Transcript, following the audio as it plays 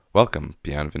Welcome,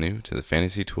 bienvenue to the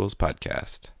Fantasy Tools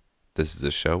Podcast. This is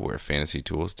a show where fantasy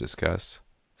tools discuss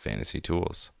fantasy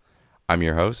tools. I'm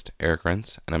your host, Eric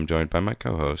Rentz, and I'm joined by my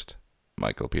co-host,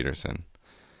 Michael Peterson.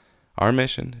 Our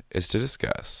mission is to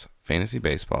discuss fantasy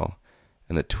baseball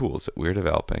and the tools that we're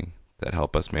developing that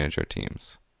help us manage our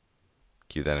teams.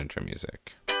 Cue that intro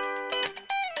music.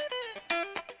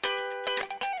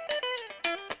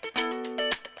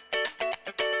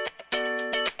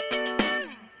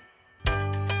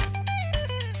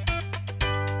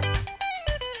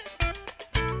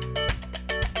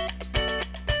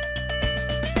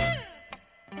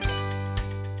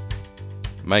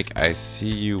 Mike, I see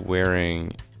you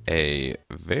wearing a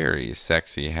very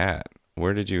sexy hat.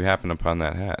 Where did you happen upon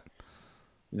that hat?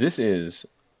 This is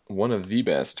one of the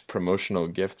best promotional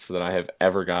gifts that I have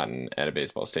ever gotten at a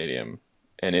baseball stadium.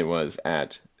 And it was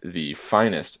at the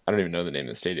finest, I don't even know the name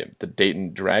of the stadium, the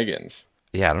Dayton Dragons.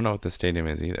 Yeah, I don't know what the stadium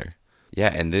is either.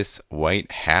 Yeah, and this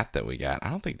white hat that we got, I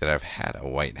don't think that I've had a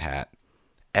white hat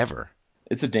ever.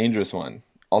 It's a dangerous one.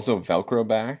 Also, Velcro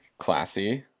back,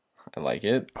 classy. I like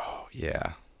it. Oh,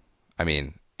 yeah. I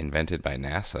mean, invented by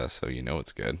NASA, so you know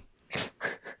it's good.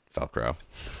 Velcro.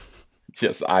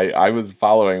 Yes, I was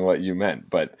following what you meant,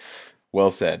 but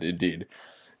well said, indeed.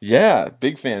 Yeah,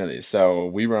 big fan of these. So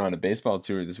we were on a baseball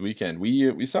tour this weekend.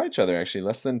 We saw each other actually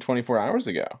less than 24 hours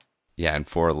ago. Yeah, and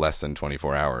for less than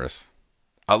 24 hours.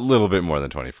 A little bit more than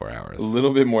 24 A hours.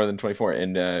 little bit more than 24.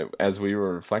 And as we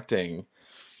were reflecting,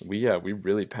 we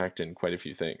really packed in quite a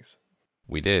few things.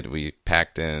 We did. We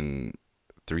packed in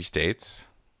 3 states.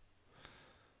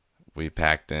 We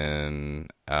packed in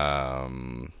 2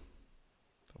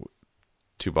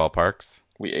 ballparks.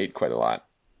 We ate quite a lot.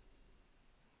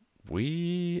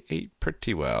 We ate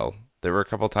pretty well. There were a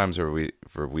couple times where we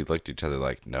looked at each other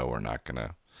like, no, we're not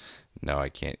gonna. No, I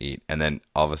can't eat. And then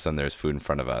all of a sudden, there's food in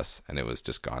front of us, and it was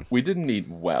just gone. We didn't eat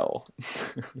well.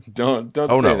 Don't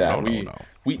Oh say no, that. no, no, no,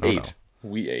 We no, no. ate.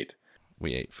 We ate.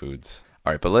 We ate foods.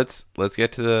 All right, but let's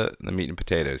get to the meat and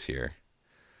potatoes here.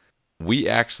 We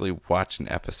actually watched an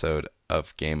episode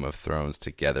of Game of Thrones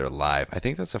together live. I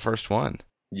think that's the first one.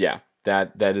 Yeah,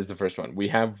 that is the first one. We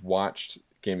have watched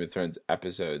Game of Thrones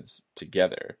episodes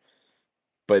together,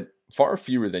 but far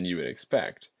fewer than you would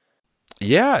expect.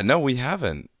 Yeah, no, we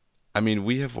haven't. I mean,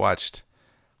 we have watched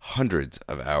hundreds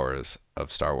of hours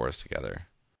of Star Wars together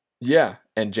Yeah,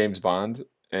 and James Bond,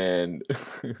 and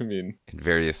I mean, in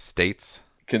various states.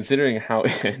 considering how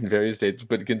in various states,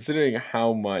 but considering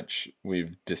how much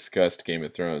we've discussed Game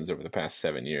of Thrones over the past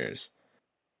 7 years,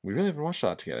 we really haven't watched a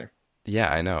lot together.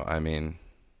 Yeah, I know. I mean,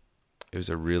 it was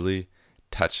a really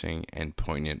touching and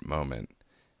poignant moment.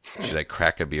 Should I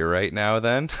crack a beer right now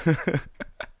then?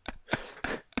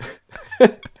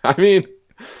 I mean,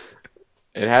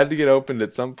 it had to get opened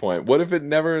at some point. What if it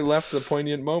never left the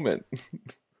poignant moment?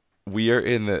 We are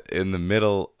in the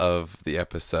middle of the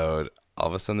episode. All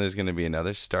of a sudden, there's going to be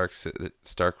another Stark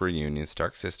reunion.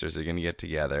 Stark sisters are going to get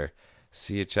together,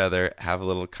 see each other, have a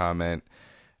little comment,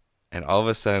 and all of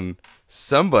a sudden,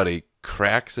 somebody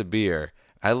cracks a beer.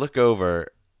 I look over,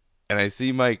 and I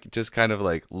see Mike just kind of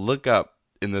like look up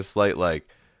in this light, like,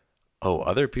 oh,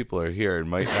 other people are here and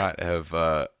might not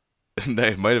have.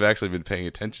 They might have actually been paying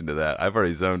attention to that. I've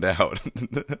already zoned out.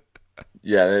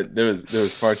 Yeah, there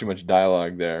was far too much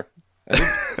dialogue there.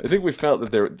 I think we felt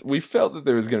that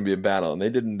there was going to be a battle, and they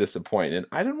didn't disappoint. And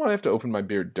I didn't want to have to open my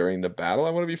beer during the battle.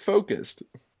 I want to be focused.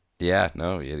 Yeah,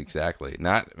 no, yeah, exactly.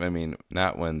 Not, I mean,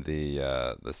 not when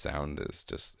the sound is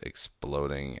just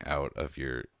exploding out of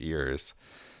your ears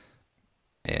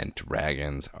and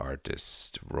dragons are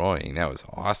destroying. That was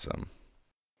awesome.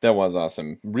 That was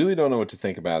awesome. Really don't know what to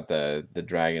think about the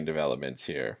dragon developments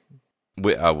here.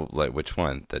 Like which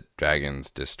one? That dragons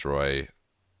destroy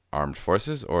armed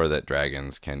forces, or that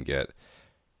dragons can get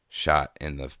shot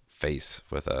in the face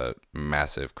with a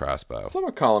massive crossbow? Some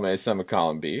would call him A, some would call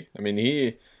him B. I mean,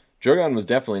 Drogon was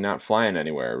definitely not flying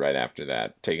anywhere right after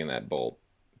that, taking that bolt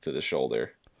to the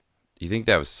shoulder. You think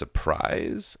that was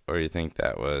surprise, or you think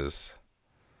that was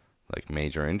like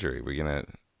major injury?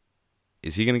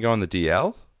 Is he gonna go on the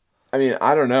DL? I mean,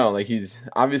 I don't know. Like, he's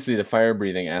obviously the fire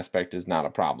breathing aspect is not a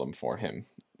problem for him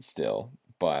still,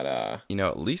 but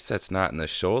At least that's not in the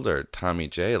shoulder, Tommy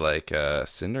J, like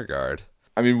Syndergaard.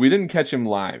 I mean, we didn't catch him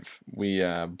live.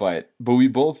 But we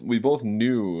both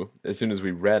knew as soon as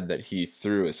we read that he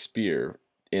threw a spear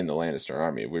in the Lannister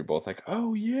army. We were both like,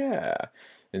 "Oh yeah!"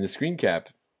 And the screen cap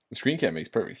makes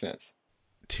perfect sense.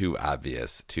 Too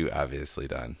obvious, too obviously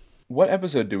done. What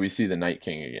episode do we see the Night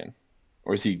King again,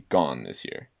 or is he gone this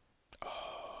year?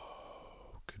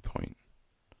 Good point.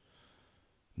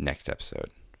 Next episode,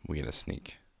 we get a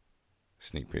sneak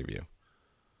preview.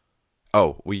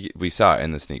 Oh, we saw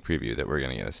in the sneak preview that we're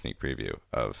going to get a sneak preview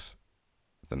of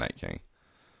the Night King.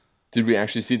 Did we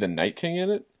actually see the Night King in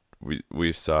it?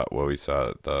 We saw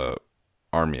the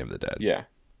Army of the Dead. Yeah.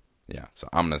 Yeah, so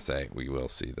I'm gonna say we will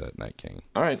see the Night King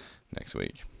All right. next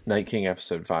week. Night King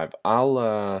episode 5.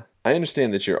 I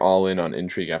understand that you're all in on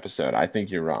Intrigue episode. I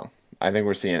think you're wrong. I think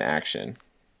we're seeing action.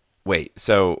 Wait,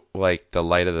 so like the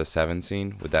Light of the Seven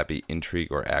scene, would that be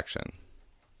intrigue or action?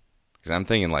 Because I'm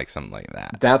thinking like something like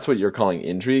that. That's what you're calling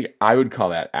intrigue. I would call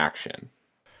that action.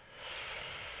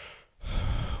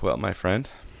 Well, my friend,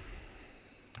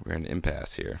 we're in an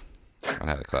impasse here on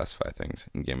how to classify things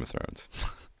in Game of Thrones.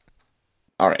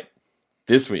 All right.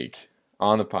 This week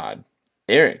on the pod,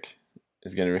 Eric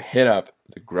is going to hit up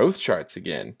the growth charts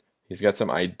again. He's got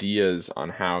some ideas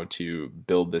on how to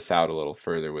build this out a little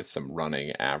further with some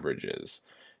running averages.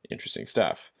 Interesting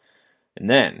stuff. And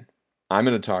then I'm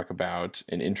going to talk about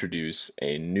and introduce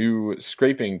a new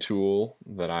scraping tool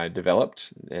that I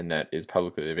developed and that is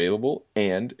publicly available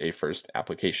and a first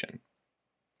application.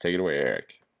 Take it away,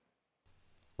 Eric.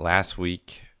 Last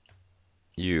week,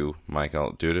 you,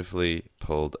 Michael, dutifully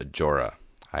pulled a Jorah.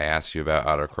 I asked you about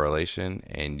autocorrelation,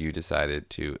 and you decided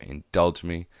to indulge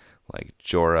me like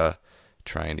Jorah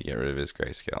trying to get rid of his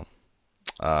grayscale.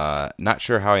 Not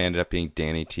sure how I ended up being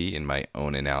Danny T in my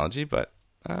own analogy, but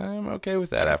I'm okay with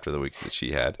that after the week that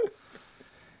she had.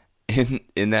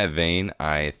 In that vein,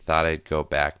 I thought I'd go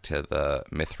back to the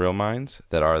Mithril mines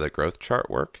that are the growth chart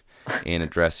work and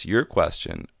address your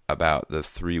question about the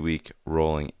 3-week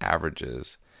rolling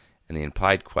averages and the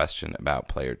implied question about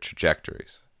player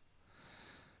trajectories.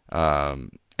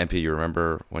 MP, you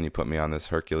remember when you put me on this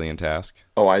Herculean task?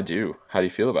 Oh, I do. How do you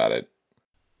feel about it?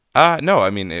 No, I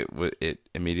mean it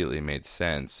immediately made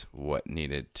sense what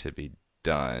needed to be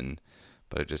done,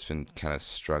 but I've just been kind of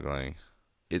struggling.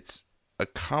 It's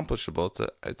accomplishable.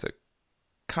 It's a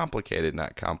complicated,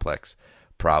 not complex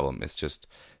problem. It's just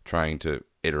trying to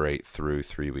iterate through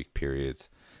 3-week periods,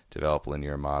 develop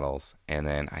linear models, and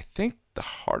then I think the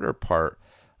harder part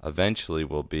eventually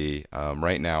will be,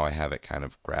 right now I have it kind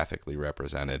of graphically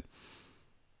represented.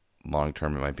 Long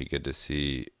term, it might be good to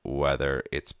see whether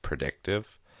it's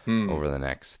predictive over the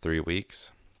next 3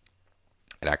 weeks.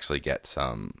 It actually gets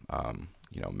some,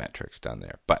 metrics done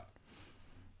there. But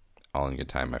all in good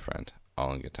time, my friend.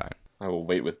 All in good time. I will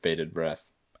wait with bated breath.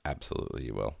 Absolutely,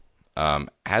 you will.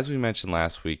 As we mentioned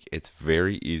last week, it's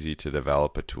very easy to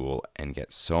develop a tool and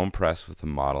get so impressed with the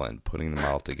model and putting the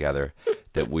model together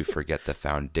that we forget the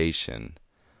foundation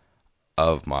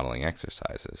of modeling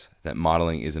exercises. That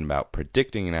modeling isn't about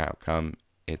predicting an outcome,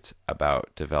 it's about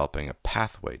developing a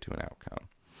pathway to an outcome.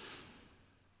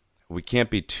 We can't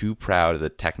be too proud of the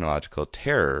technological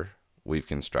terror we've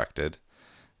constructed.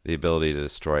 The ability to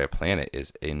destroy a planet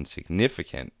is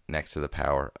insignificant next to the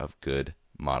power of good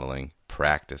modeling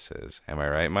practices. Am I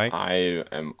right, Mike? I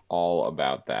am all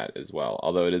about that as well.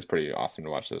 Although it is pretty awesome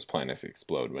to watch those planets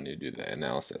explode when you do the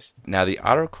analysis. Now, the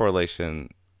autocorrelation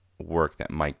work that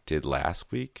Mike did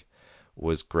last week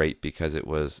was great because it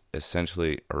was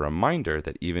essentially a reminder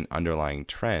that even underlying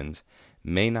trends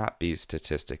may not be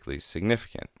statistically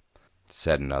significant.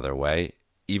 Said another way,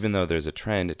 even though there's a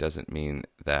trend, it doesn't mean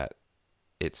that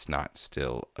it's not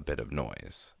still a bit of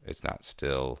noise. It's not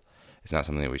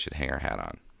something that we should hang our hat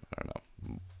on. I don't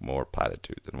know, more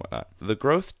platitudes and whatnot. The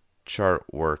growth chart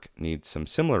work needs some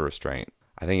similar restraint.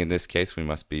 I think in this case we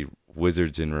must be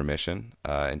wizards in remission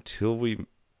until we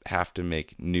have to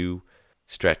make new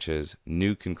stretches,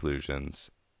 new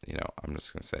conclusions. I'm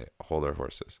just going to say hold our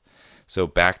horses. So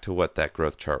back to what that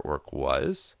growth chart work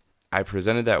was. I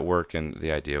presented that work, and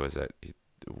the idea was that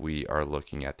we are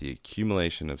looking at the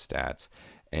accumulation of stats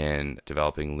and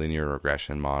developing linear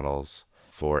regression models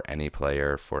for any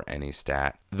player, for any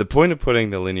stat. The point of putting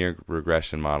the linear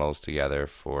regression models together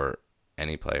for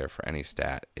any player, for any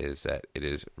stat, is that it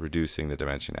is reducing the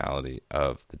dimensionality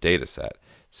of the data set,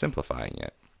 simplifying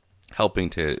it, helping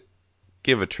to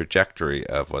give a trajectory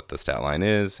of what the stat line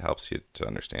is, helps you to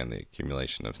understand the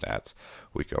accumulation of stats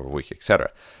week over week,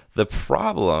 etc. The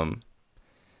problem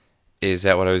is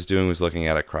that what I was doing was looking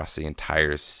at across the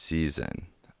entire season.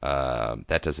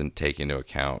 That doesn't take into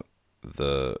account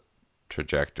the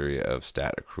trajectory of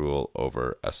stat accrual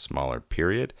over a smaller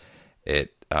period.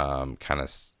 It kind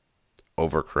of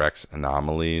overcorrects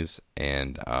anomalies,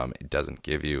 and it doesn't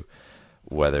give you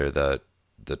whether the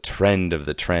trend of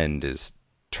the trend is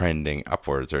trending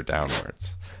upwards or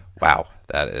downwards. Wow,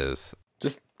 that is...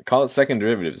 Just call it second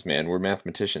derivatives, man. We're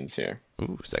mathematicians here.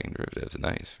 Ooh, second derivatives.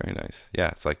 Nice, very nice. Yeah,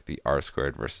 it's like the R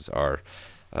squared versus R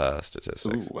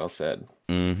statistics. Ooh, well said.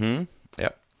 Mm-hmm.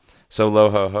 Yep. So, lo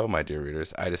ho ho, my dear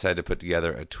readers, I decided to put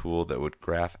together a tool that would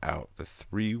graph out the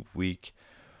 3 week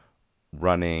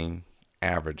running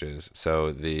averages.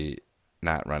 So, the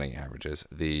not running averages,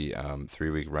 the 3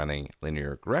 week running linear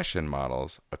regression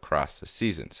models across the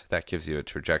seasons. That gives you a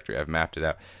trajectory. I've mapped it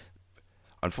out.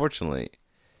 Unfortunately,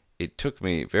 it took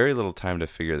me very little time to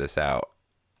figure this out,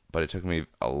 but it took me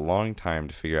a long time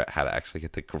to figure out how to actually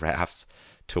get the graphs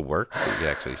to work so you can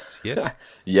actually see it.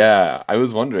 Yeah, I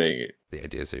was wondering. The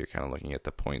idea is that you're kind of looking at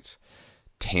the points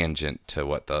tangent to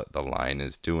what the line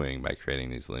is doing by creating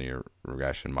these linear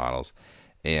regression models.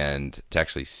 And to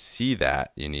actually see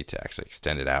that, you need to actually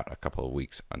extend it out a couple of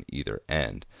weeks on either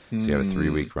end. So you have a 3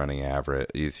 week running average.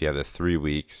 If you have the 3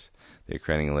 weeks that you're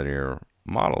creating a linear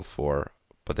model for,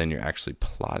 but then you're actually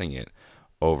plotting it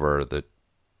over the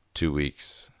 2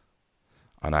 weeks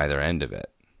on either end of it,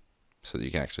 so that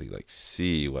you can actually like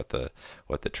see what the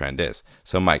trend is.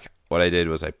 So Mike, what I did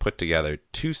was I put together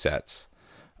 2 sets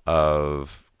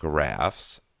of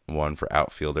graphs, one for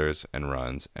outfielders and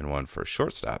runs, and one for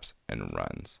shortstops and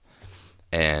runs.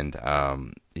 And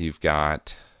you've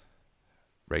got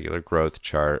regular growth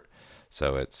chart,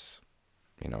 so it's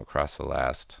across the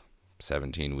last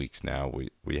 17 weeks now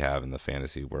we have in the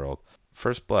fantasy world.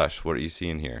 First blush, what are you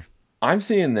seeing here? I'm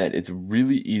seeing that it's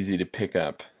really easy to pick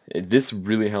up. This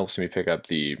really helps me pick up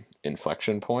the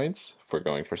inflection points for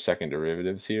going for second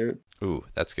derivatives here. Ooh,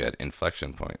 that's good.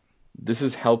 Inflection point. This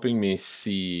is helping me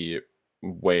see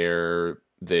where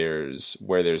there's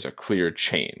a clear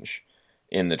change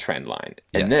in the trend line.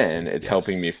 And then it's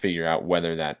helping me figure out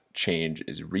whether that change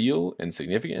is real and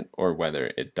significant or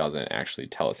whether it doesn't actually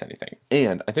tell us anything.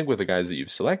 And I think with the guys that you've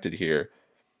selected here,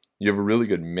 you have a really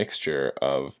good mixture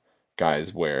of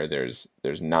guys where there's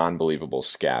non-believable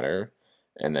scatter,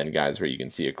 and then guys where you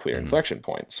can see a clear inflection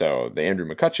point. So the Andrew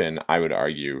McCutchen, I would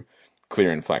argue,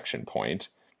 clear inflection point.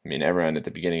 I mean, everyone at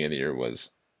the beginning of the year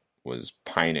was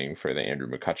pining for the Andrew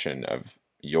McCutchen of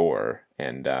yore,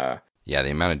 and yeah,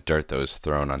 the amount of dirt that was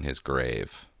thrown on his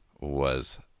grave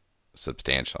was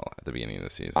substantial at the beginning of the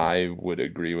season. I would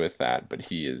agree with that, but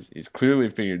he's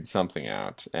clearly figured something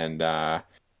out, and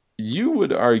you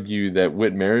would argue that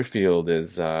Whit Merrifield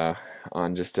is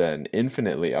on just an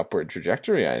infinitely upward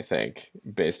trajectory, I think,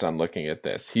 based on looking at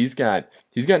this. He's got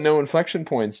no inflection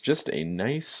points, just a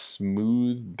nice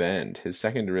smooth bend. His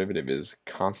second derivative is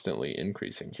constantly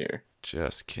increasing here.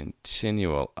 Just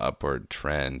continual upward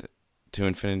trend to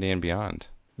infinity and beyond.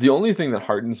 The only thing that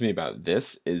heartens me about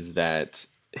this is that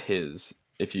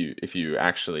if you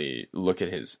actually look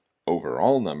at his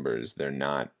overall numbers, they're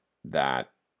not that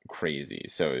crazy.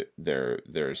 So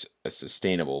there's a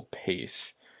sustainable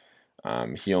pace.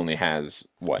 He only has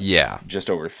just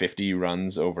over 50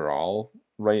 runs overall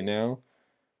right now,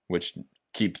 which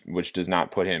does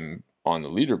not put him on the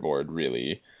leaderboard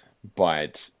really,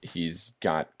 but he's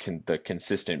got the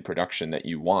consistent production that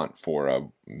you want for a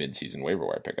midseason waiver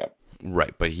wire pickup.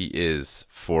 Right, but he is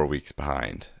 4 weeks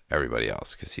behind everybody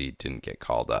else because he didn't get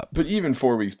called up. But even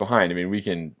 4 weeks behind, I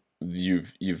mean,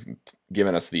 you've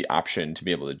given us the option to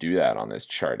be able to do that on this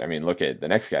chart. I mean, look at the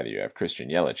next guy that you have, Christian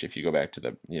Yelich. If you go back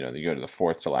to you go to the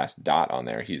fourth to last dot on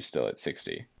there, he's still at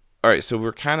 60. All right, so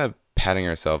we're kind of patting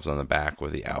ourselves on the back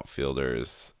with the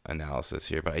outfielders analysis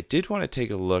here, but I did want to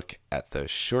take a look at the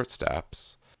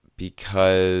shortstops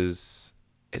because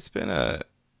it's been a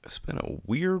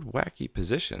weird, wacky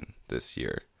position this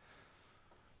year.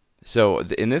 So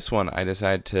in this one, I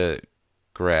decided to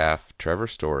graph Trevor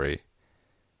Story,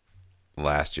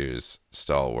 last year's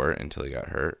stalwart until he got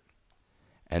hurt,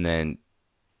 and then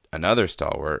another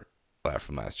stalwart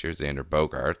from last year, Xander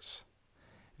Bogaerts,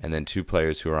 and then 2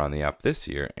 players who are on the up this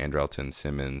year, Andrelton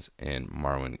Simmons and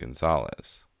Marwin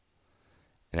Gonzalez.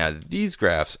 Now, these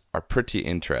graphs are pretty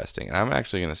interesting, and I'm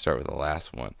actually going to start with the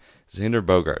last one. Xander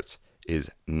Bogaerts is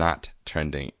not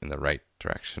trending in the right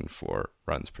direction for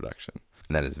runs production,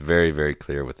 and that is very, very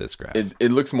clear with this graph.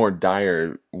 It looks more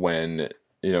dire when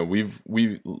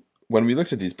when we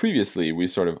looked at these previously, we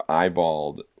sort of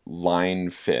eyeballed line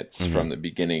fits from the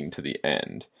beginning to the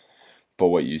end. But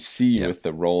what you see with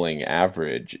the rolling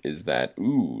average is that,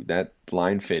 that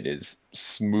line fit is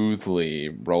smoothly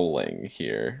rolling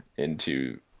here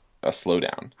into a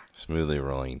slowdown. Smoothly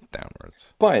rolling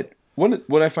downwards. But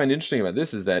what I find interesting about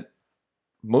this is that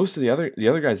most of the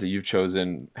other guys that you've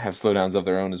chosen have slowdowns of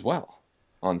their own as well,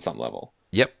 on some level.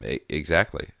 Yep,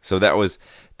 exactly. So that was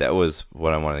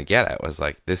what I wanted to get at, was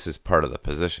like, this is part of the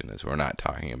position, is we're not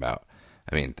talking about,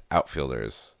 I mean, top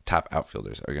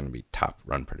outfielders are going to be top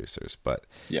run producers, but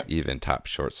even top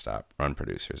shortstop run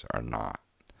producers are not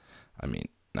going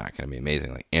to be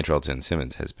amazing. Like Andrelton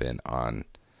Simmons has been on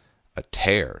a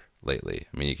tear lately.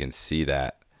 I mean, you can see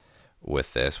that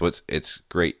with this. It's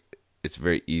great. It's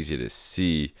very easy to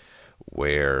see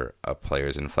where a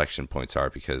player's inflection points are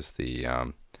because the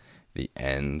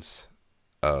ends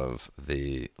of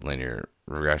the linear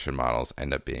regression models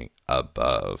end up being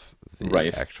above the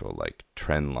Right. actual like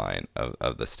trend line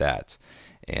of the stats.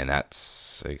 And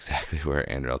that's exactly where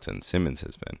Andrelton Simmons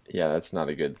has been. Yeah, that's not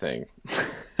a good thing.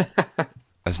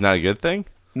 That's not a good thing?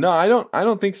 No, I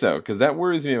don't think so, because that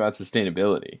worries me about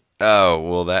sustainability. Oh,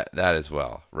 well that as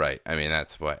well. Right. I mean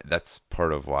that's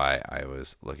part of why I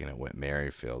was looking at Whit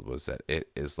Merrifield was that it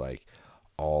is like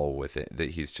all with it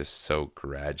that he's just so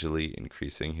gradually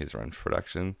increasing his run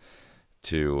production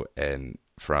to and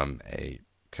from a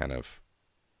kind of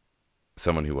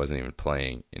someone who wasn't even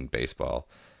playing in baseball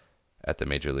at the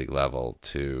major league level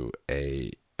to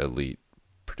a elite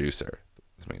producer.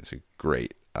 I mean, it's a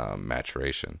great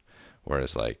maturation.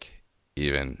 Whereas like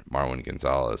even Marwin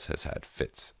Gonzalez has had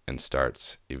fits and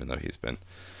starts, even though he's been,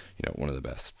 one of the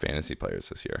best fantasy players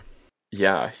this year.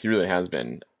 Yeah, he really has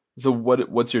been. So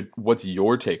what's your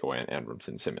takeaway on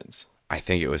Andrelton Simmons? I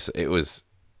think it was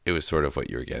sort of what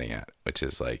you were getting at, which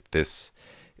is like this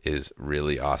is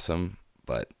really awesome,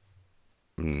 but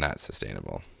not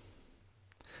sustainable.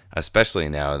 Especially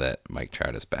now that Mike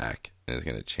Trout is back and is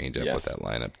going to change up what Yes. that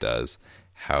lineup does,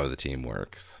 how the team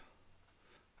works.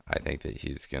 I think that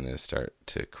he's going to start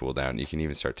to cool down. You can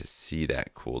even start to see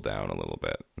that cool down a little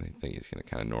bit. I think he's going to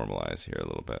kind of normalize here a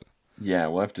little bit. Yeah,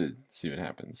 we'll have to see what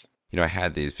happens. I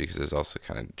had these because I was also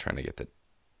kind of trying to get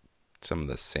some of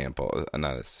the sample,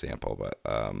 not a sample, but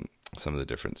some of the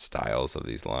different styles of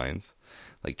these lines.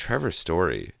 Like Trevor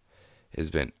Story has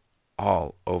been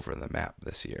all over the map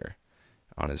this year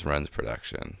on his runs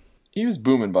production. He was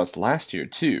boom and bust last year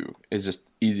too. It's just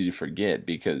easy to forget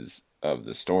because of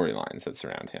the storylines that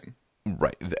surround him.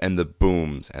 Right. And the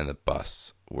booms and the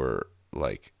busts were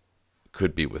like,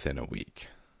 could be within a week,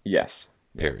 Yes.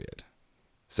 Yeah. period.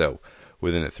 So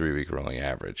within a 3 week rolling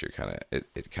average, it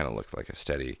kind of looked like a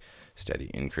steady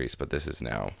increase, but this is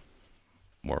now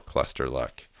more cluster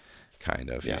luck kind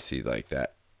of. Yeah. You see like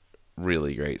that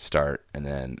really great start and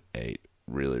then a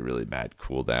really, really bad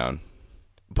cool down.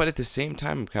 But at the same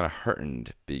time, I'm kind of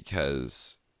heartened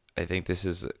because I think this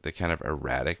is the kind of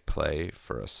erratic play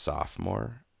for a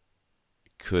sophomore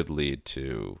could lead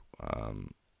to,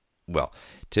 well,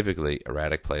 typically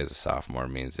erratic play as a sophomore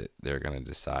means that they're going to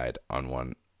decide on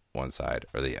one side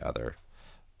or the other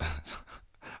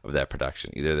of that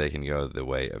production. Either they can go the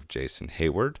way of Jason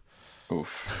Hayward,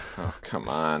 Oof. Oh, come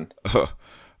on.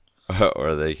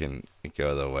 or they can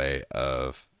go the way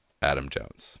of Adam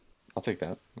Jones. I'll take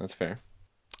that. That's fair.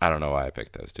 I don't know why I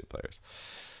picked those two players,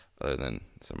 other than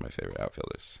some of my favorite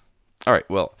outfielders. All right,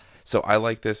 well, so I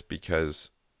like this because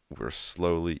we're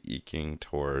slowly eking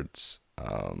towards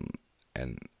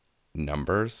and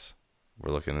numbers.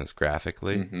 We're looking at this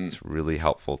graphically. Mm-hmm. It's really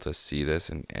helpful to see this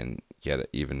and get an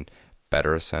even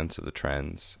better sense of the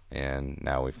trends. And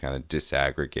now we've kind of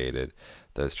disaggregated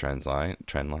those trend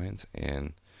lines,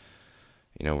 and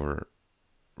we're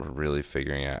really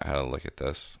figuring out how to look at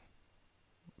this.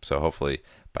 So hopefully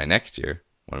by next year,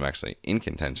 when I'm actually in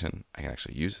contention, I can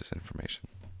actually use this information.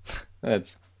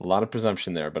 That's a lot of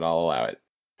presumption there, but I'll allow it.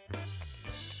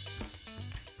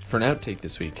 For an outtake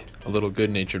this week, a little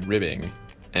good-natured ribbing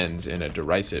ends in a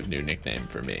derisive new nickname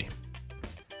for me.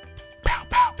 Pow,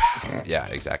 pow, pow. Yeah,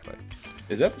 exactly.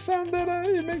 Is that the sound that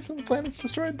it makes when the planet's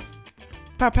destroyed?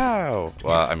 Pow, pow.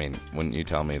 Well, I mean, wouldn't you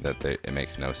tell me that it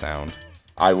makes no sound?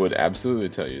 I would absolutely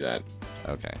tell you that.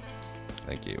 Okay.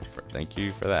 Thank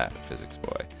you for that, physics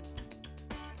boy.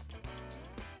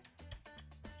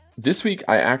 This week,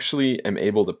 I actually am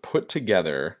able to put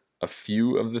together a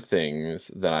few of the things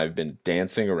that I've been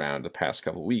dancing around the past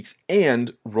couple weeks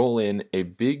and roll in a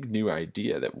big new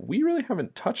idea that we really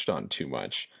haven't touched on too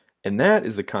much. And that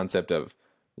is the concept of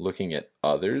looking at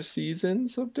other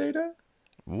seasons of data.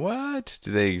 What?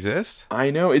 Do they exist?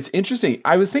 I know, it's interesting.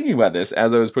 I was thinking about this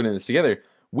as I was putting this together.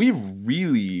 We've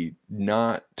really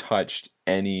not touched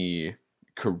any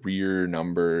career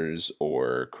numbers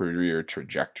or career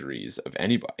trajectories of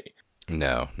anybody.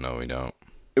 No, we don't.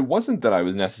 It wasn't that I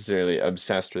was necessarily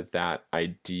obsessed with that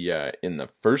idea in the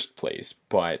first place,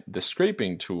 but the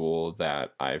scraping tool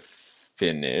that I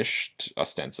finished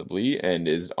ostensibly and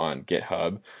is on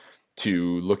GitHub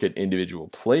to look at individual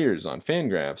players on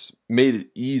Fangraphs made it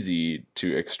easy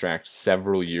to extract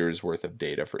several years worth of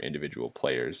data for individual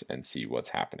players and see what's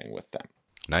happening with them.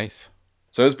 Nice.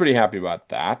 So I was pretty happy about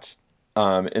that.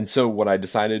 And so what I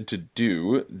decided to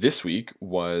do this week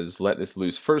was let this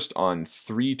loose first on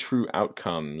 3 true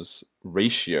outcomes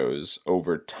ratios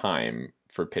over time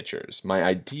for pitchers. My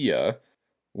idea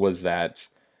was that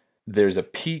there's a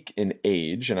peak in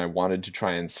age, and I wanted to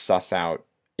try and suss out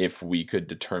if we could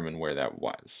determine where that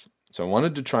was. So I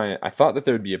wanted to try, I thought that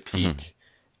there would be a peak,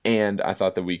 and I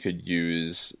thought that we could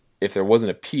use, if there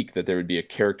wasn't a peak, that there would be a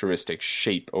characteristic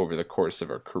shape over the course of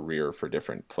a career for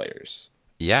different players.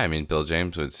 Yeah, I mean, Bill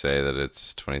James would say that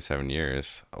it's 27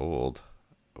 years old.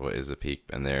 What is a peak?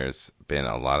 And there's been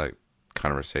a lot of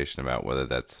conversation about whether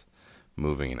that's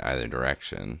moving in either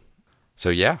direction. So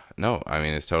yeah, no, I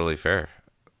mean, it's totally fair.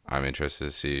 I'm interested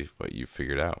to see what you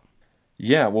figured out.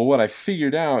 Yeah, well, what I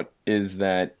figured out is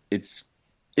that it's,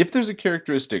 if there's a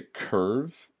characteristic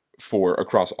curve for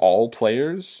across all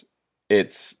players,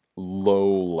 it's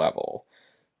low level.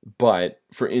 But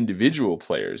for individual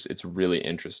players, it's really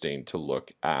interesting to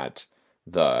look at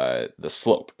the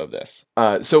slope of this.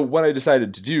 So what I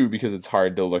decided to do, because it's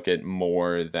hard to look at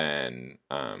more than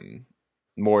 4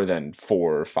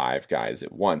 or 5 guys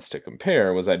at once to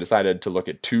compare, was I decided to look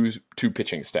at two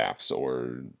pitching staffs,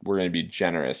 or we're going to be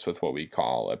generous with what we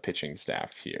call a pitching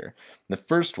staff here. The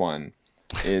first one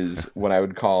is what I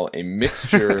would call a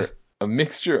mixture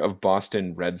of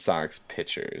Boston Red Sox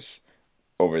pitchers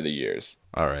over the years.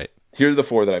 All right. Here are the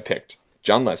 4 that I picked: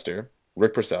 Jon Lester,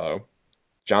 Rick Porcello,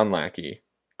 John Lackey,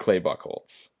 Clay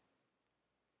Buchholz.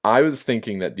 I was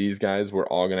thinking that these guys were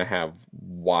all going to have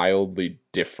wildly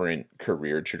different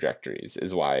career trajectories,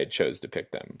 is why I chose to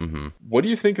pick them. Mm-hmm. What do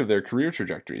you think of their career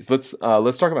trajectories? Let's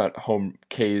talk about home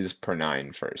Ks per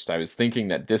 9 first. I was thinking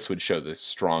that this would show the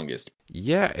strongest.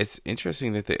 Yeah, it's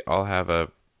interesting that they all have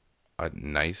a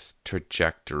nice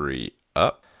trajectory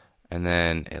up, and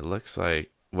then it looks like,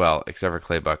 well, except for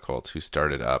Clay Buchholz, who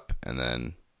started up and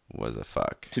then was a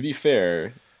fuck. To be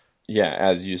fair, yeah,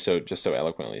 as you so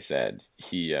eloquently said,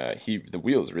 he the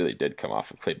wheels really did come off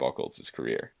of Clay Buchholz's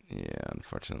career. Yeah,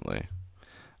 unfortunately.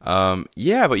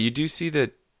 Yeah, but you do see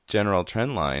the general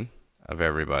trend line of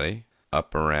everybody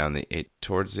up around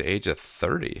towards the age of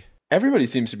 30. Everybody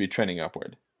seems to be trending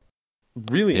upward.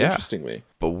 Really interestingly.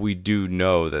 But we do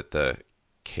know that the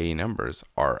K numbers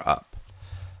are up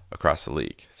across the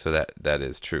league. So that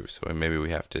is true. So maybe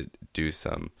we have to do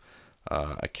some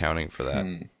accounting for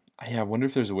that. Yeah, I wonder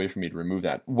if there's a way for me to remove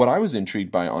that. What I was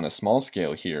intrigued by on a small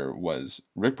scale here was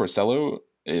Rick Porcello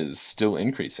is still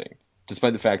increasing,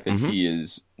 despite the fact that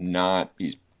he's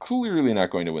clearly not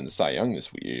going to win the Cy Young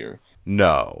this year.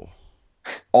 No.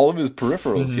 All of his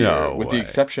peripherals here, No with way. the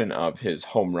exception of his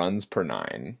home runs per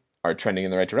 9, are trending in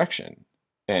the right direction.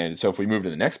 And so if we move to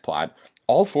the next plot,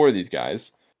 all 4 of these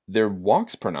guys, their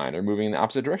walks per 9 are moving in the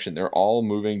opposite direction. They're all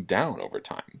moving down over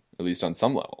time, at least on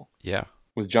some level. Yeah.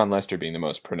 With Jon Lester being the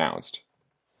most pronounced.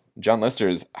 Jon Lester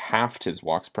has halved his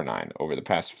walks per 9 over the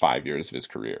past 5 years of his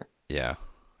career. Yeah.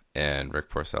 And Rick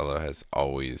Porcello has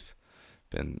always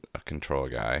been a control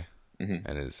guy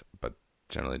and is but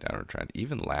generally downward trend.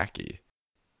 Even Lackey,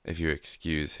 if you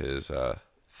excuse his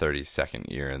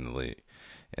 32nd year in the league,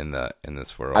 in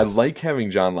this world. I like having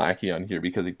John Lackey on here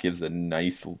because it gives a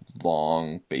nice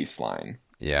long baseline.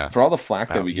 Yeah. For all the flack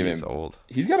that we give him, old.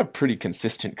 He's got a pretty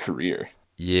consistent career.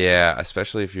 Yeah,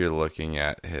 especially if you're looking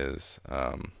at his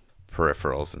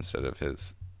peripherals instead of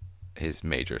his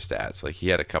major stats. Like, he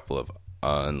had a couple of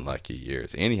unlucky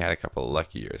years, and he had a couple of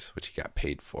lucky years, which he got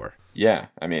paid for. Yeah,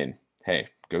 I mean, hey,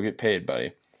 go get paid,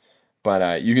 buddy.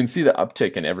 But you can see the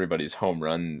uptick in everybody's home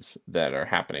runs that are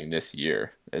happening this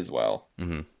year as well.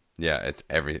 Mm-hmm. Yeah, it's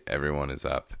everyone is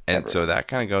up, and so that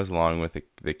kind of goes along with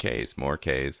the Ks, more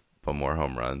Ks, but more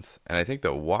home runs. And I think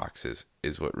the walks is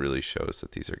what really shows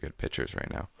that these are good pitchers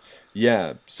right now.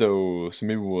 Yeah, so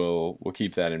maybe we'll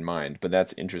keep that in mind. But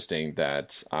that's interesting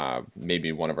that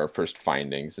maybe one of our first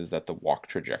findings is that the walk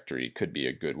trajectory could be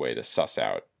a good way to suss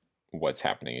out what's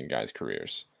happening in guys'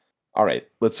 careers. All right,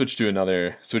 let's switch to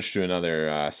another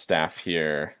staff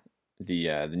here.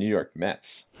 The New York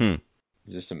Mets.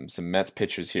 There's some Mets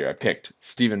pitchers here. I picked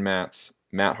Steven Matz,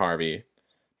 Matt Harvey,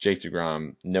 Jake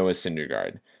DeGrom, Noah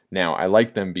Syndergaard. Now, I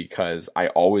like them because I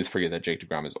always forget that Jake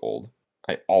DeGrom is old.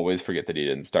 I always forget that he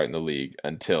didn't start in the league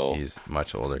until... He's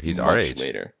much older. He's our age.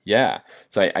 Later. Yeah.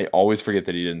 So I always forget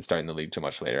that he didn't start in the league too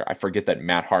much later. I forget that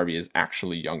Matt Harvey is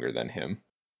actually younger than him.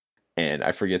 And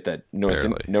I forget that Noah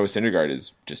Syndergaard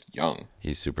is just young.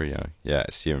 He's super young. Yeah,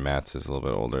 Steven Matz is a little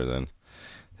bit older than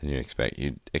you expect.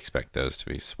 You'd expect those to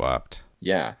be swapped.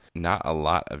 Yeah. Not a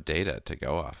lot of data to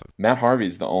go off of. Matt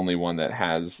Harvey's the only one that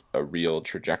has a real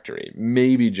trajectory.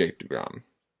 Maybe Jake DeGrom.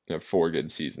 4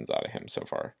 good seasons out of him so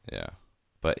far. Yeah.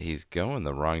 But he's going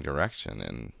the wrong direction.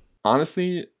 And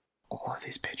honestly, all of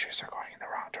these pitchers are going in the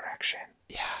wrong direction.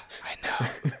 Yeah, I know.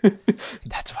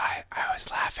 That's why I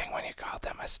was laughing when you called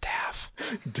them a staff.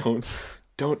 Don't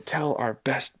tell our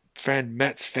best friend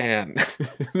Mets fan.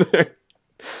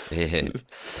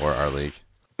 Or our league.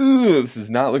 Ooh, this is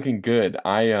not looking good.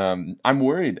 I'm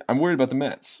worried. I'm worried about the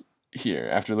Mets here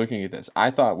after looking at this.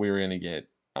 I thought we were gonna get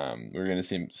we were gonna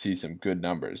see some good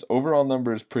numbers. Overall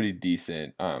numbers pretty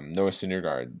decent. Noah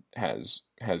Syndergaard has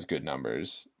good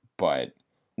numbers, but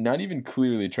not even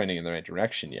clearly trending in the right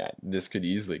direction yet. This could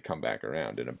easily come back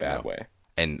around in a bad No. way.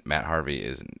 And Matt Harvey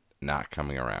is not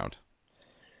coming around.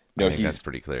 I No, think that's he's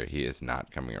pretty clear. He is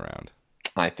not coming around.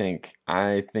 I think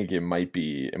it might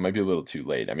be a little too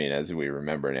late. I mean, as we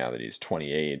remember now that he's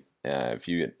 28, if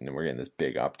you get and we're getting this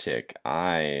big uptick,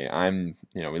 I'm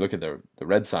we look at the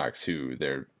Red Sox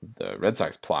the Red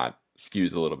Sox plot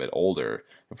skews a little bit older.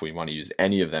 If we want to use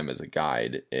any of them as a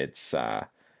guide, it's not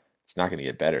going to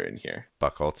get better in here.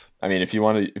 Buchholz. I mean, if you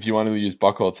want to use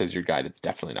Buchholz as your guide, it's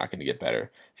definitely not going to get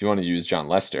better. If you want to use John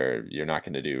Lester, you're not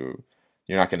going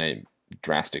to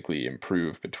drastically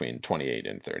improve between 28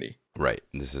 and 30. Right.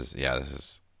 This is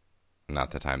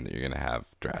not the time that you're going to have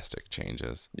drastic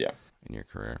changes Yeah. in your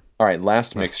career. All right,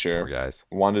 last Poor mixture. guys.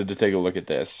 Wanted to take a look at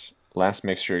this. Last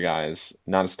mixture, guys.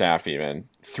 Not a staff even.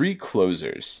 3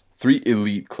 closers. 3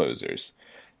 elite closers.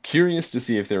 Curious to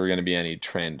see if there were going to be any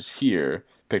trends here.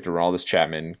 Picked Aroldis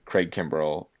Chapman, Craig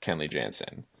Kimbrell, Kenley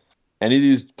Jansen. Any of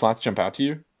these plots jump out to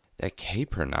you? That K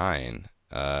per 9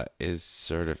 is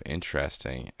sort of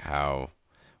interesting how,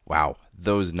 wow,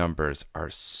 those numbers are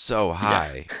so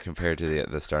high compared to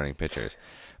the starting pitchers.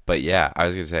 But yeah, I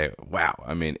was going to say, wow,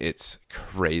 I mean, it's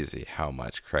crazy how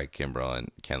much Craig Kimbrell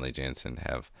and Kenley Jansen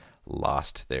have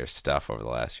lost their stuff over the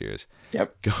last years.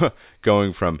 Yep.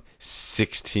 Going from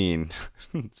 16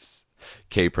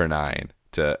 K per 9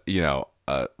 to,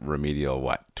 a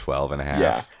remedial, 12 and a half?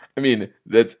 Yeah. I mean,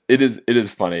 it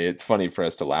is funny. It's funny for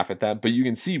us to laugh at that, but you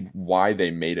can see why they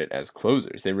made it as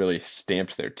closers. They really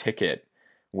stamped their ticket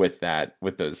with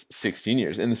those 16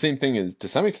 years. And the same thing is to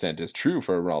some extent is true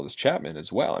for Aroldis Chapman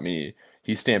as well. I mean,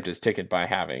 he stamped his ticket by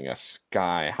having a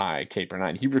sky high K per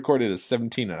 9. He recorded a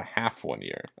 17 and a half one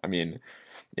year. I mean,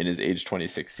 in his age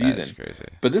 26 season. That's crazy.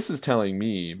 But this is telling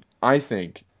me, I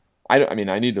think, I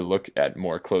need to look at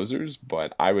more closers,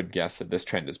 but I would guess that this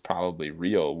trend is probably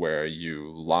real, where you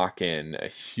lock in a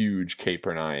huge K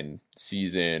per 9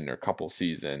 season or couple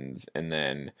seasons, and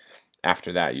then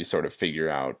after that you sort of figure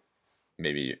out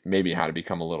maybe how to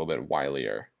become a little bit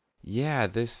wilier. Yeah,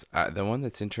 this the one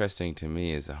that's interesting to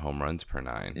me is the home runs per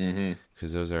 9,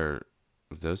 because those are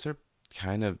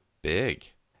kind of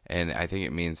big, and I think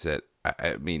it means that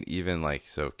I mean even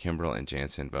so Kimbrel and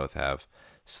Jansen both have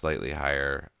slightly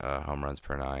higher home runs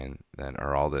per 9 than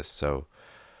Aroldis, so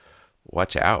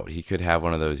watch out. He could have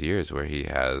one of those years where he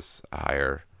has a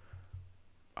higher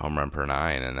home run per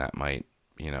 9, and that might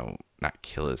not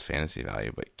kill his fantasy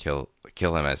value, but kill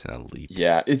him as an elite.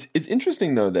 Yeah, it's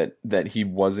interesting though that he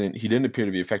didn't appear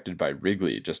to be affected by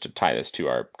Wrigley. Just to tie this to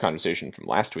our conversation from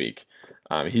last week,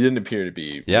 he didn't appear to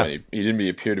be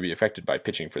appear to be affected by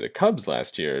pitching for the Cubs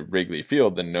last year. Wrigley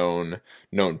Field, the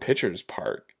known pitchers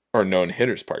park or known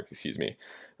hitters park, excuse me.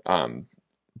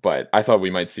 But I thought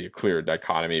we might see a clearer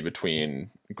dichotomy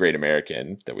between Great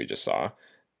American that we just saw,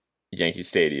 Yankee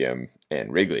Stadium,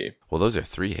 and Wrigley. Well, those are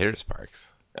 3 hitters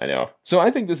parks. I know. So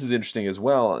I think this is interesting as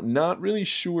well. Not really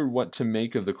sure what to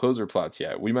make of the closer plots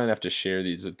yet. We might have to share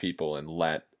these with people and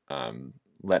let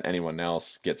anyone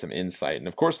else get some insight. And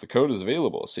of course, the code is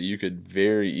available, so you could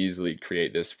very easily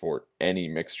create this for any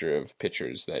mixture of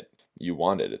pitchers that you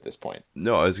wanted at this point.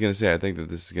 No, I was going to say, I think that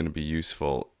this is going to be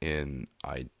useful in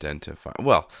identifying.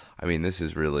 Well, I mean, this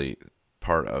is really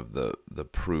part of the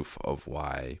proof of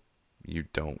why you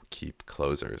don't keep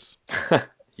closers.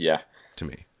 Yeah. To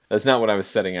me. That's not what I was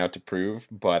setting out to prove,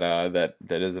 but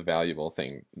that is a valuable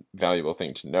thing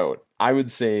to note. I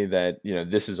would say that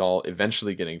this is all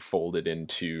eventually getting folded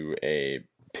into a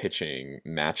pitching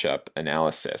matchup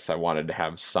analysis. I wanted to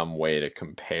have some way to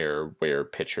compare where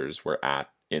pitchers were at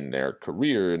in their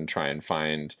career and try and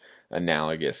find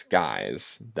analogous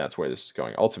guys. That's where this is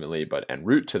going ultimately. But en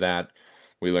route to that,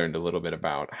 we learned a little bit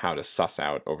about how to suss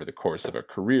out over the course of a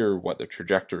career what the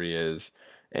trajectory is,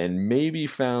 and maybe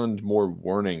found more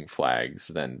warning flags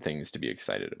than things to be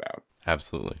excited about.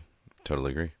 Absolutely.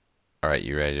 Totally agree. All right,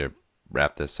 you ready to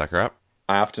wrap this sucker up?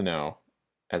 I have to know,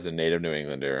 as a native New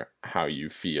Englander, how you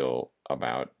feel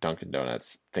about Dunkin'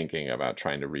 Donuts thinking about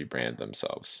trying to rebrand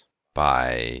themselves.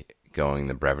 By going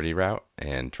the brevity route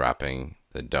and dropping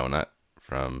the donut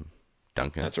from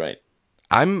Dunkin'. That's right.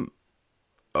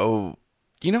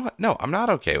 You know what? No, I'm not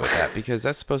okay with that, because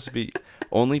that's supposed to be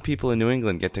only people in New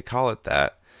England get to call it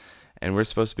that. And we're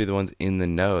supposed to be the ones in the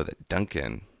know that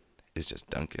Dunkin' is just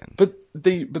Dunkin'. But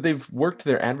they've worked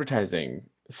their advertising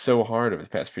so hard over the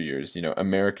past few years.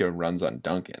 America runs on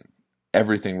Dunkin'.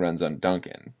 everything runs on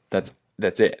Dunkin'. That's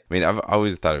it. I mean, I've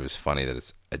always thought it was funny that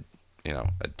it's a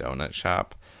donut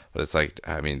shop, but it's like,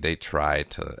 I mean, they try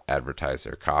to advertise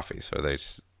their coffee, so they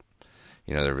just,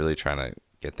 they're really trying to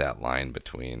get that line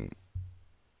between,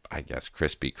 I guess,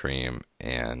 Krispy Kreme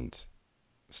and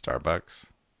Starbucks.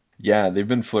 Yeah, they've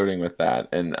been flirting with that,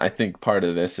 and I think part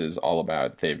of this is all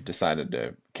about they've decided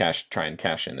to try and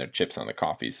cash in their chips on the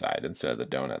coffee side instead of the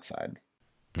donut side.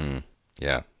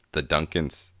 Yeah, the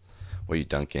Dunkins, what you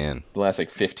dunk in. The last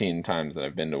 15 times that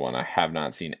I've been to one, I have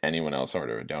not seen anyone else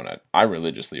order a donut. I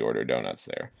religiously order donuts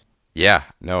there. Yeah,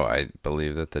 no, I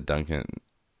believe that the Dunkin'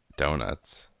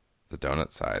 Donuts, the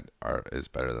donut side, is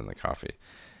better than the coffee.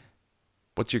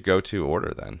 What's your go-to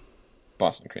order then?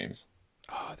 Boston creams.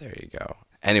 Oh, there you go.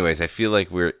 Anyways, I feel like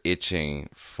we're itching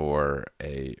for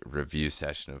a review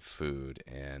session of food,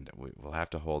 and we'll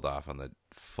have to hold off on the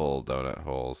full donut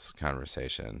holes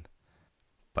conversation.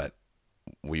 But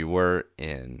we were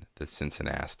in the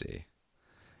Cincinnati,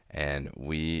 and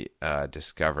we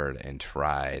discovered and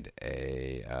tried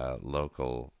a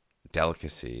local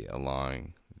delicacy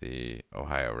along the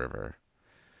Ohio River,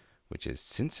 which is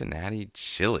Cincinnati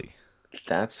chili.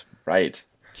 That's right.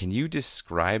 Can you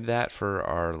describe that for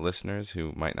our listeners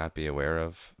who might not be aware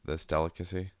of this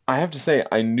delicacy? I have to say,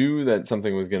 I knew that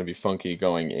something was going to be funky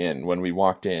going in when we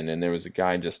walked in, and there was a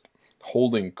guy just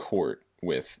holding court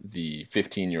with the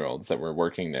 15-year-olds that were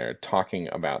working there, talking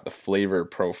about the flavor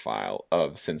profile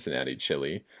of Cincinnati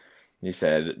chili. He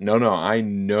said, no, I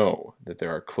know that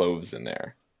there are cloves in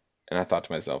there. And I thought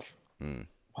to myself,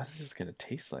 what is this going to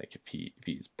taste like if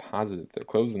he's positive there are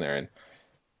cloves in there? And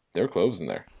there are cloves in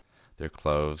there. There are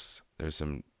cloves. There's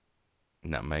some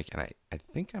nutmeg, and I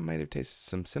think I might have tasted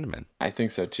some cinnamon. I think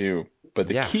so too. But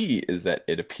the key is that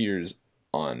it appears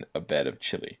on a bed of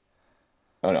chili.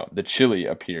 Oh no, the chili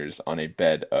appears on a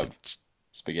bed of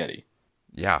spaghetti.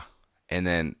 Yeah, and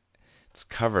then it's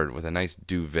covered with a nice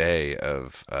duvet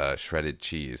of shredded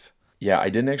cheese. Yeah, I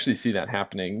didn't actually see that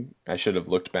happening. I should have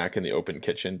looked back in the open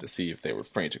kitchen to see if they were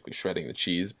frantically shredding the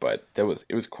cheese, but it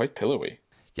was quite pillowy.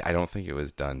 Yeah, I don't think it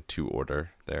was done to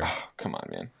order there. Oh, come on,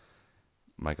 man.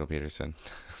 Michael Peterson.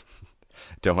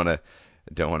 don't want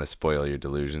to spoil your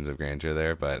delusions of grandeur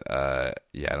there, but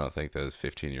yeah, I don't think those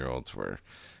 15-year-olds were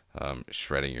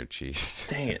shredding your cheese.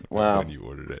 Dang it! Wow. When you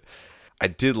ordered it, I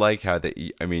did like how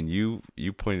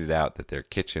you pointed out that their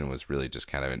kitchen was really just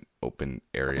kind of an open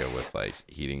area with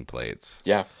heating plates.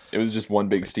 Yeah, it was just one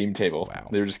big steam table. Wow.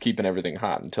 They were just keeping everything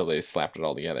hot until they slapped it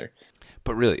all together.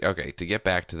 But really, okay, to get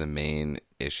back to the main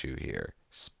issue here,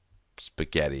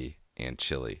 spaghetti and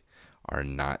chili are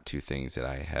not two things that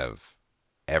I have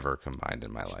ever combined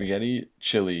in my life. Spaghetti,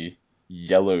 chili,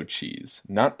 yellow cheese.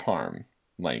 Not parm,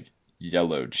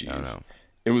 yellow cheese. No.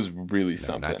 It was really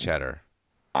something. Not cheddar.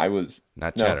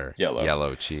 Not cheddar. Yellow.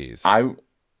 Yellow cheese. I'm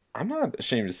not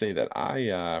ashamed to say that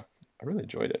I really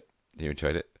enjoyed it. You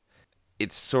enjoyed it?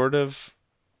 It sort of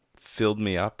filled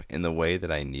me up in the way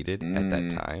that I needed at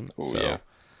that time. Oh, so yeah.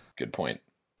 Good point.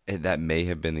 That may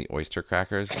have been the oyster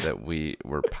crackers that we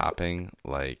were popping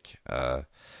I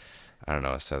don't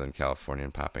know, a Southern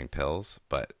Californian popping pills.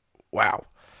 But wow,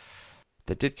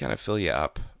 that did kind of fill you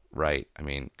up, right? I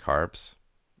mean, carbs,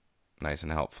 nice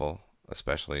and helpful,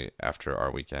 especially after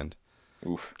our weekend.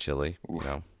 Oof. Chili, Oof.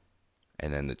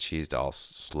 and then the cheese to all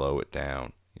slow it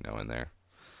down, in there.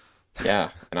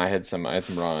 Yeah, and I had some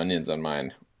raw onions on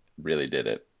mine. Really did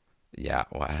it. Yeah,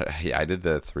 well, I did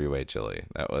the 3-way chili.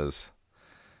 That was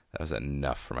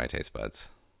enough for my taste buds.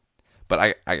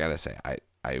 But I gotta say,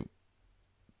 I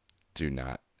do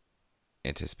not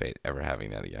anticipate ever having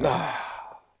that again. All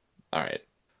right.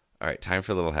 Time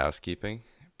for a little housekeeping.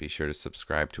 Be sure to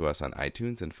subscribe to us on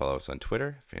iTunes and follow us on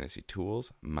Twitter, Fantasy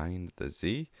Tools, Mind the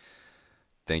Z.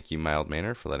 Thank you, Mild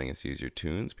Manner, for letting us use your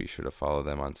tunes. Be sure to follow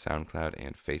them on SoundCloud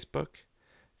and Facebook.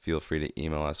 Feel free to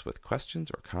email us with questions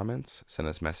or comments. Send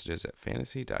us messages at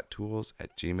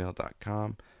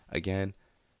fantasy.tools@gmail.com. Again,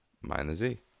 Mind the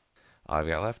Z. All I've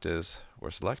got left is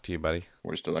worst of luck to you, buddy.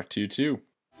 Worst of luck to you, too.